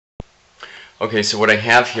Okay, so what I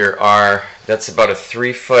have here are, that's about a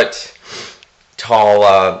 3-foot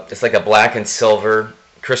tall, it's like a black and silver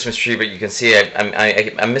Christmas tree, but you can see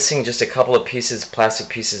I'm missing just a couple of pieces, plastic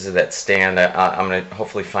pieces of that stand. I'm going to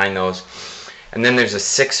hopefully find those. And then there's a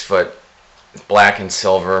 6-foot black and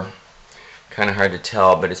silver, kind of hard to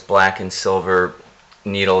tell, but it's black and silver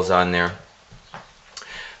needles on there.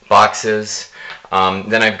 Boxes.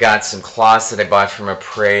 Then I've got some cloths that I bought from a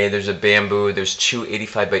Prey. There's a bamboo. There's 2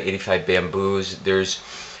 85 by 85 bamboos. There's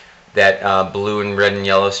that blue and red and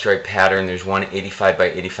yellow stripe pattern. There's one 85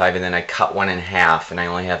 by 85, and then I cut one in half, and I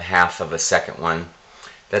only have half of a second one.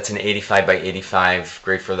 That's an 85 by 85,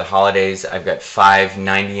 great for the holidays. I've got 5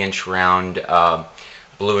 90-inch round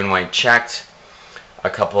blue and white checked. A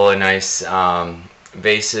couple of nice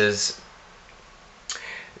vases.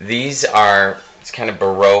 These are, it's kind of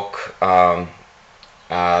Baroque.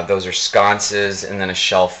 Those are sconces, and then a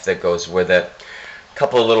shelf that goes with it. A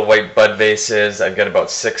couple of little white bud vases. I've got about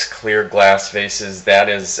 6 clear glass vases. That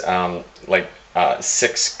is like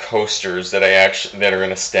 6 coasters that that are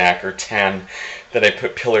in a stack, or 10 that I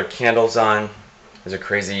put pillar candles on. There's a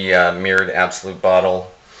crazy mirrored Absolute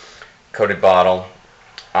bottle, coated bottle.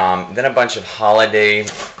 Then a bunch of holiday, a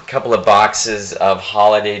couple of boxes of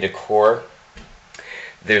holiday decor.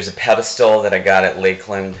 There's a pedestal that I got at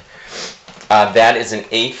Lakeland. That is an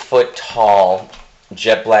 8-foot tall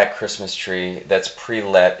jet black Christmas tree that's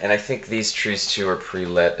pre-lit, and I think these trees too are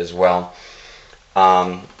pre-lit as well.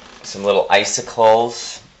 Some little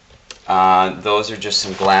icicles. Those are just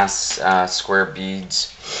some glass square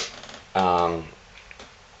beads. And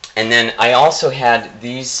then I also had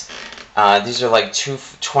these. These are like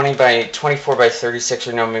 20 by 24 by 36,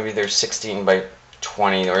 or no, maybe they're 16 by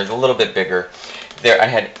 20, or a little bit bigger. There, I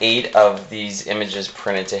had 8 of these images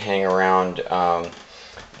printed to hang around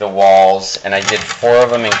the walls, and I did 4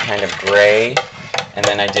 of them in kind of gray, and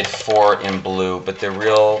then I did 4 in blue. But they're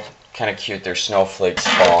real kind of cute. They're snowflakes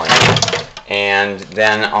falling. And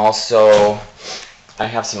then also, I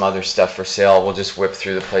have some other stuff for sale. We'll just whip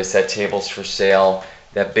through the place. That table's for sale.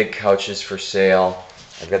 That big couch is for sale.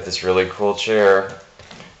 I've got this really cool chair.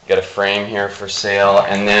 Got a frame here for sale.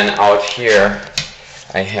 And then out here,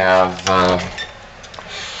 I have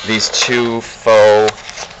these 2 faux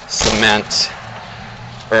cement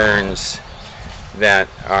urns that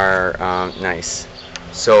are nice.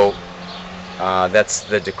 So that's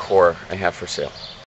the decor I have for sale.